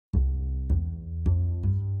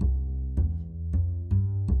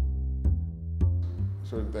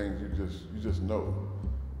certain things you just know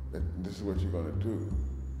that this is what you're going to do.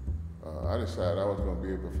 I decided I was going to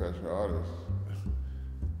be a professional artist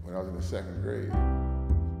when I was in the 2nd grade.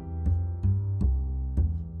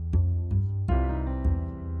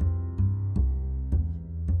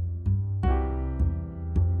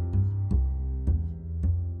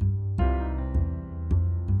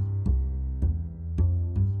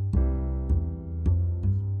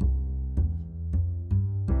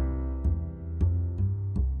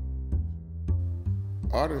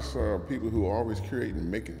 Artists are people who are always creating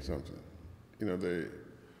and making something. You know, they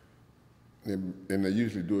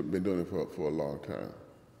usually been doing it for a long time.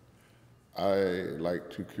 I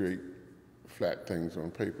like to create flat things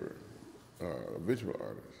on paper, visual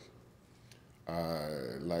artist.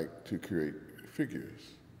 I like to create figures.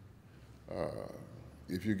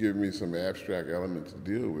 If you give me some abstract elements to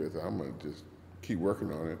deal with, I'm gonna just keep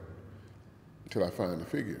working on it until I find the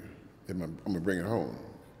figure. And I'm gonna bring it home.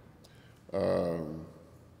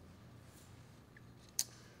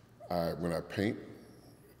 When I paint,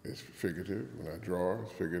 it's figurative. When I draw,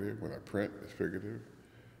 it's figurative. When I print, it's figurative.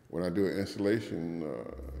 When I do an installation,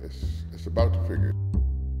 it's about the figure.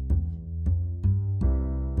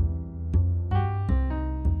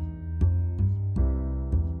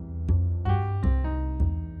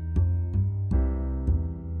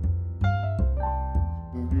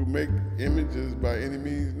 You make images by any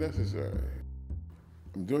means necessary.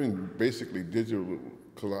 I'm doing basically digital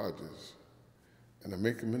collages, and I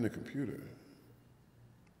make them in the computer.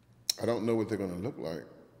 I don't know what they're going to look like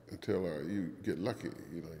until you get lucky.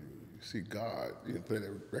 You know, you see God. You play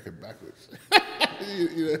that record backwards.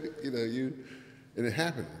 And it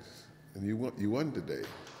happens, and you won today.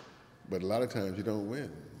 But a lot of times you don't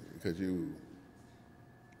win because you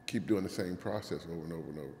keep doing the same process over and over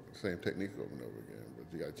and over, the same technique over and over again. But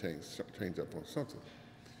you got to change up on something.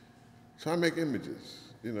 So I make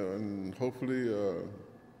images, you know, and hopefully.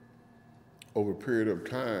 Over a period of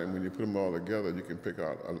time, when you put them all together, you can pick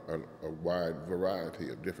out a wide variety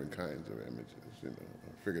of different kinds of images, you know,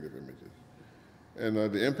 figurative images. And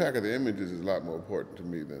the impact of the images is a lot more important to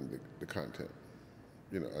me than the content.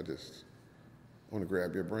 You know, I just want to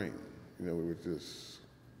grab your brain, you know, with just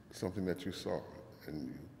something that you saw,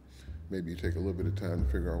 and maybe you take a little bit of time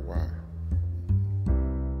to figure out why.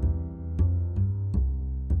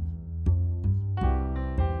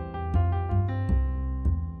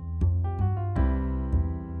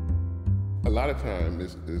 A lot of time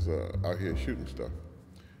is out here shooting stuff,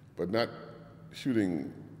 but not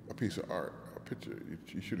shooting a piece of art, a picture.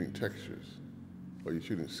 You're shooting textures, or you're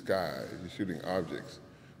shooting skies, you're shooting objects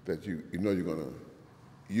that you know you're going to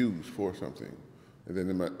use for something. And then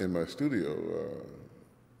in my studio,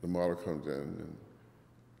 the model comes in, and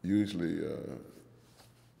usually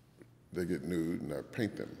they get nude, and I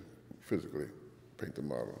paint them physically, paint the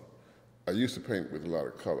model. I used to paint with a lot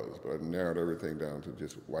of colors, but I narrowed everything down to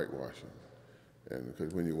just whitewashing. And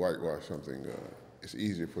because when you whitewash something, it's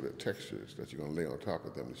easier for the textures that you're going to lay on top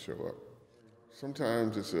of them to show up.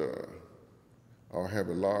 Sometimes I'll have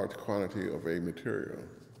a large quantity of a material.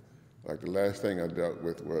 Like the last thing I dealt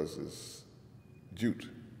with was this jute,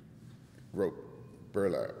 rope,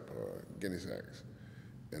 burlap, guinea sacks.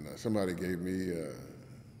 And somebody gave me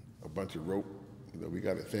a bunch of rope. You know, we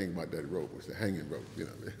got a thing about that rope. It's the hanging rope, you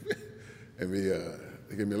know. And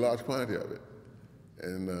they gave me a large quantity of it.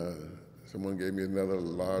 And someone gave me another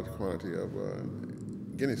large quantity of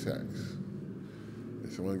guinea sacks. And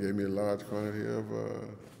someone gave me a large quantity of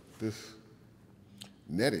this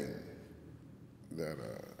netting that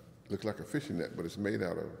looks like a fishing net, but it's made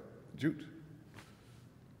out of jute.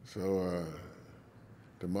 So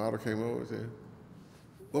the model came over and said,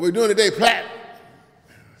 "What are we doing today, Platt?"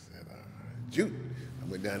 I said, "Jute." I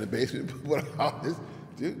went down to the basement and put all this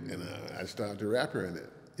jute, and I started to wrap her in it.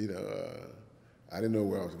 You know, I didn't know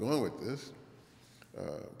where I was going with this,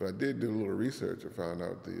 but I did do a little research and found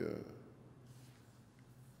out the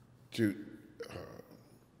jute,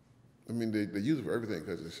 I mean, they use it for everything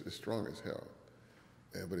because it's strong as hell,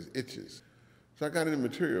 but it itches. So I got into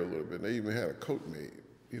material a little bit, and they even had a coat made,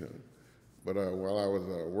 you know. But while I was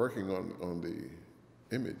working on the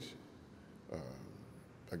image,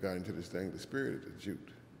 I got into this thing, the spirit of the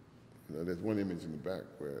jute. You know, there's one image in the back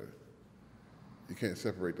where you can't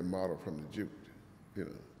separate the model from the jute, you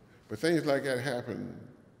know. But things like that happen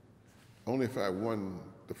only if I won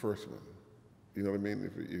the first one. You know what I mean?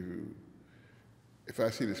 If I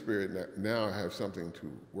see the spirit, now I have something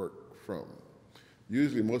to work from.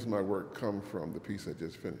 Usually most of my work comes from the piece I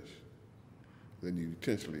just finished. Then you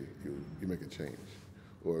intentionally, you make a change.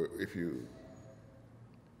 Or if you're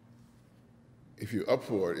up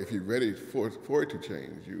for it, if you're ready for it to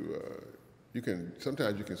change,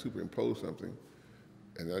 Sometimes you can superimpose something,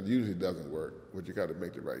 and that usually doesn't work, but you got to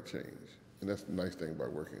make the right change. And that's the nice thing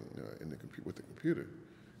about working with the computer,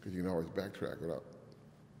 because you can always backtrack without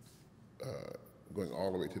going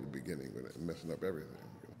all the way to the beginning without messing up everything.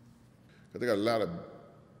 Because they got a lot of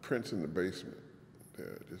prints in the basement,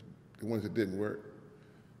 just the ones that didn't work.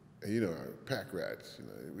 And pack rats,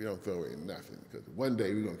 we don't throw away nothing, because one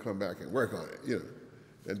day we're going to come back and work on it,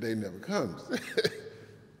 That day never comes.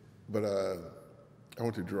 But I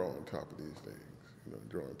want to draw on top of these things,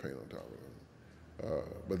 draw and paint on top of them.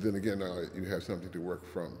 But then again, now you have something to work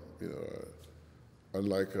from,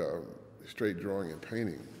 unlike straight drawing and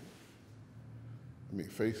painting. I mean,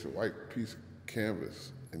 face a white piece of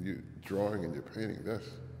canvas and you're drawing and you're painting,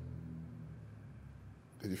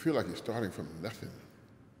 you feel like you're starting from nothing.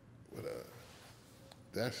 But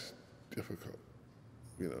that's difficult,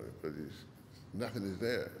 because nothing is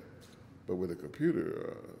there. But with a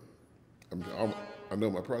computer, I know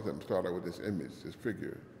my process. I'm starting out with this image, this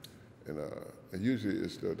figure, and usually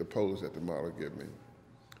it's the pose that the model gives me,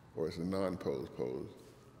 or it's a non-pose pose,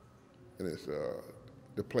 and it's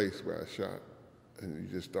the place where I shot, and you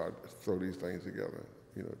just throw these things together,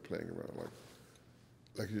 playing around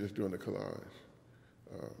like you're just doing a collage.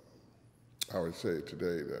 I would say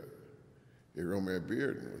today that if Romare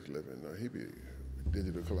Bearden was living, he'd be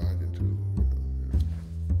digital collaging too.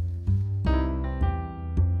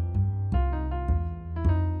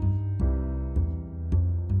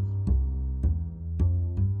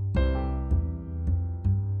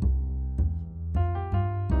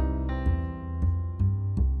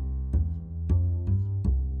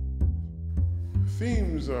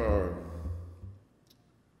 Themes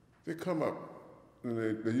they come up, and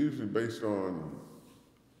they're usually based on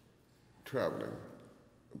traveling,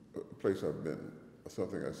 a place I've been, or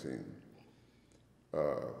something I've seen.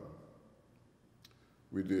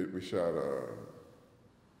 We shot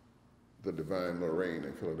the Divine Lorraine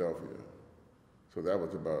in Philadelphia. So that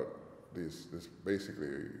was about this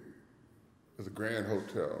basically, it's a grand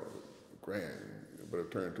hotel, but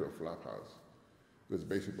it turned into a flop house. It was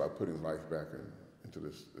basically about putting life back into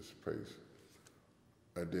this place.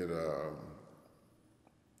 I did the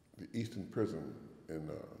Eastern Prison in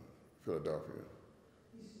Philadelphia,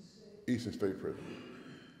 Eastern State Prison.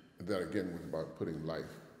 And that again was about putting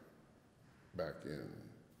life back in.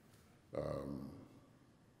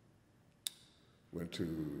 Went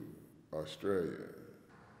to Australia.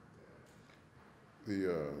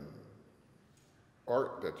 The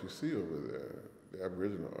art that you see over there, the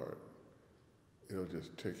Aboriginal art, it'll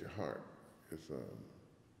just take your heart. It's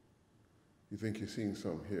you think you're seeing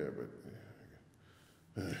something here,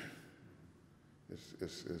 but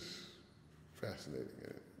it's fascinating,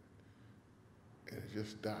 and it's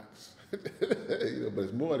just dots. But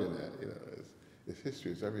it's more than that. It's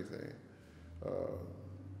history. It's everything.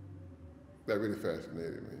 That really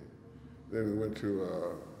fascinated me. Then we went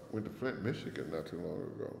to Flint, Michigan, not too long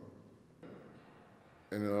ago,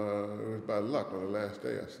 and it was by luck. On the last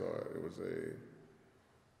day I saw it, it was a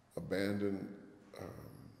abandoned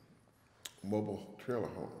mobile trailer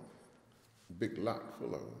home, big lot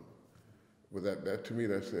full of them. But that to me,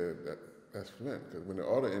 that's Flint, because when the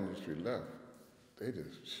auto industry left, they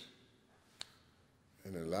just,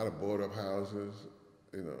 and then a lot of board up houses,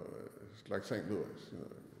 it's like St. Louis,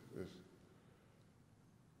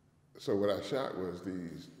 So what I shot was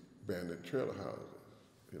these abandoned trailer houses,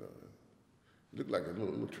 It looked like a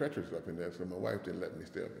little treacherous up in there, so my wife didn't let me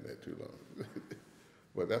stay up in there too long.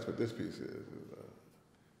 But that's what this piece is.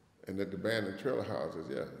 And that the abandoned trailer houses,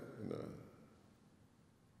 yeah.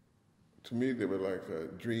 To me, they were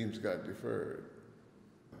like dreams got deferred.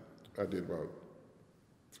 I did about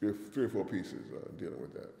three or four pieces dealing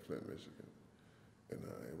with that, Flint, Michigan. And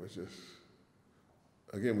it was just,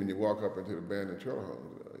 again, when you walk up into the abandoned trailer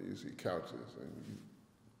homes, you see couches and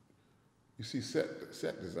you see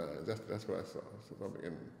set designs. That's what I saw. So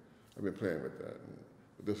I've been playing with that.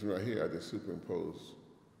 But this one right here, I just superimpose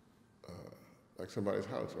like somebody's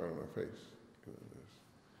house right on my face.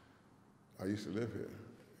 I used to live here.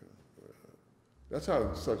 That's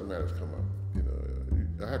how subject matters come up.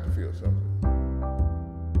 I have to feel something.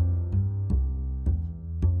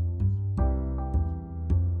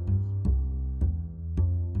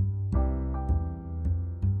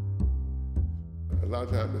 A lot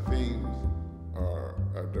of times the themes are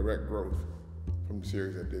a direct growth from the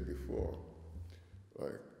series I did before.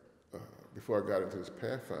 Like, before I got into this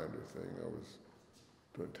Pathfinder thing, I was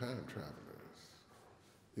doing time travelers.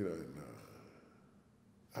 And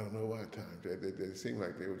I don't know why they seemed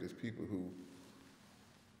like they were just people who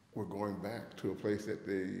were going back to a place that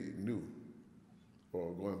they knew,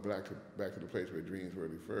 or going back to the place where dreams were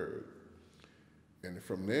deferred. And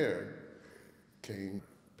from there came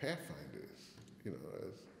pathfinders. You know,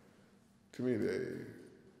 as, to me,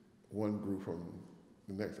 one grew from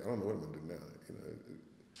the next. I don't know what I'm gonna do now. You know,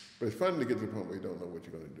 but it's fun to get to the point where you don't know what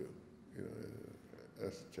you're gonna do. You know,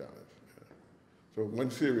 that's the challenge. Yeah. So one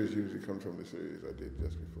series usually comes from the series I did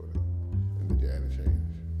just before that, and then you add a change.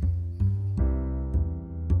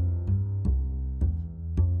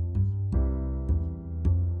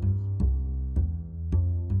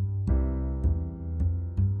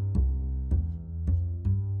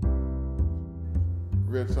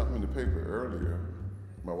 Read something in the paper earlier.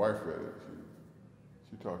 My wife read it.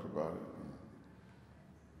 She talked about it.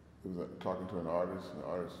 It was talking to an artist, and the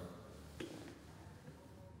artist,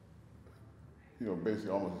 you know,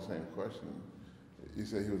 basically almost the same question. He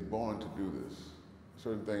said he was born to do this.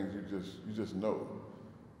 Certain things you just know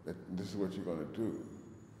that this is what you're going to do.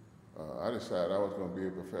 I decided I was going to be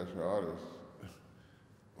a professional artist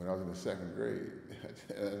when I was in the 2nd grade,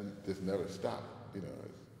 and just never stopped. You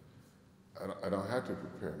know, I don't have to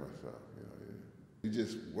prepare myself. You know, you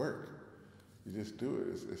just work. You just do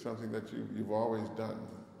it. It's something that you've always done.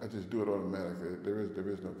 I just do it automatically. There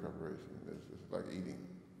is no preparation. It's like eating.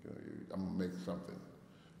 You know, I'm gonna make something.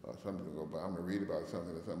 Something will go by. I'm gonna read about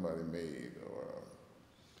something that somebody made, or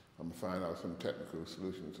I'm gonna find out some technical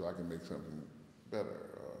solution so I can make something better.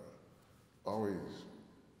 Always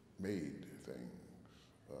made things.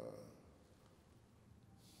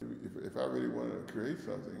 If I really want to create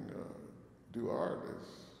something, do art,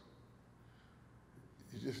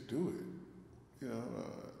 you just do it. You know,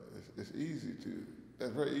 it's easy to.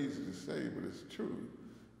 That's very easy to say, but it's true.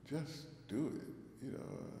 Just do it. You know,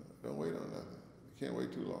 don't wait on nothing. You can't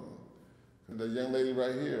wait too long. And the young lady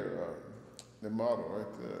right here, the model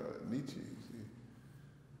right there, Nietzsche.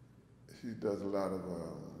 She does a lot of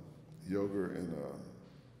yoga, and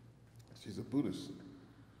she's a Buddhist.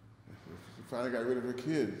 She finally got rid of her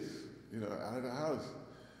kids, you know, out of the house.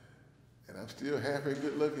 And I'm still halfway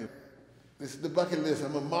good looking. This is the bucket list,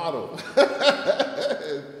 I'm a model.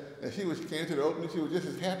 And she came to the opening, she was just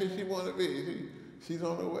as happy as she wanted to be. She's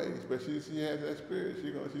on her way, but she has that spirit.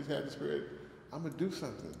 She's had the spirit, I'm gonna do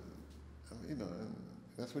something. You know, and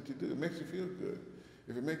that's what you do. It makes you feel good.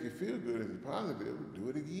 If it makes you feel good, it's positive, do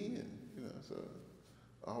it again. You know, so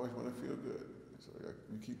I always want to feel good. So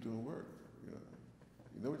you keep doing work.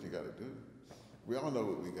 You know what you got to do. We all know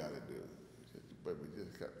what we got to do, but we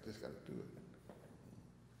just got to do it.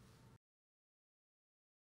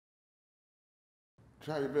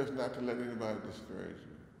 Try your best not to let anybody discourage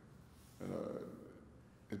you. And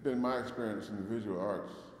it's been my experience in the visual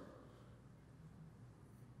arts.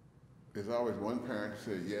 There's always one parent to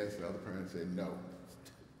say yes, and the other parent to say no.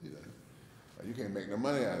 You know, you can't make no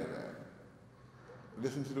money out of that.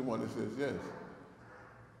 Listen to the one that says yes.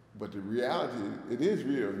 But the reality, it is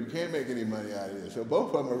real. You can't make any money out of it. So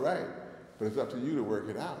both of them are right, but it's up to you to work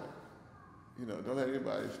it out. You know, don't let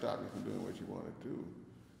anybody stop you from doing what you want to do.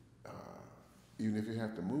 Even if you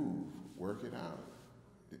have to move, work it out.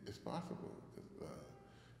 It's possible.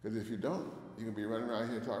 Because if you don't, you're going to be running around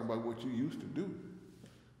here talking about what you used to do.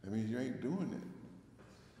 That means you ain't doing it.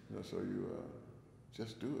 You know, so you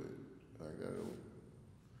just do it. Like that.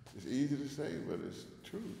 It's easy to say, but it's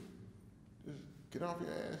true. Just get off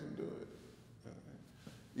your ass and do it.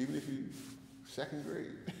 Even if you 2nd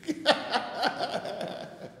grade.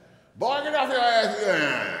 Boy, get off your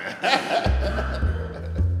ass.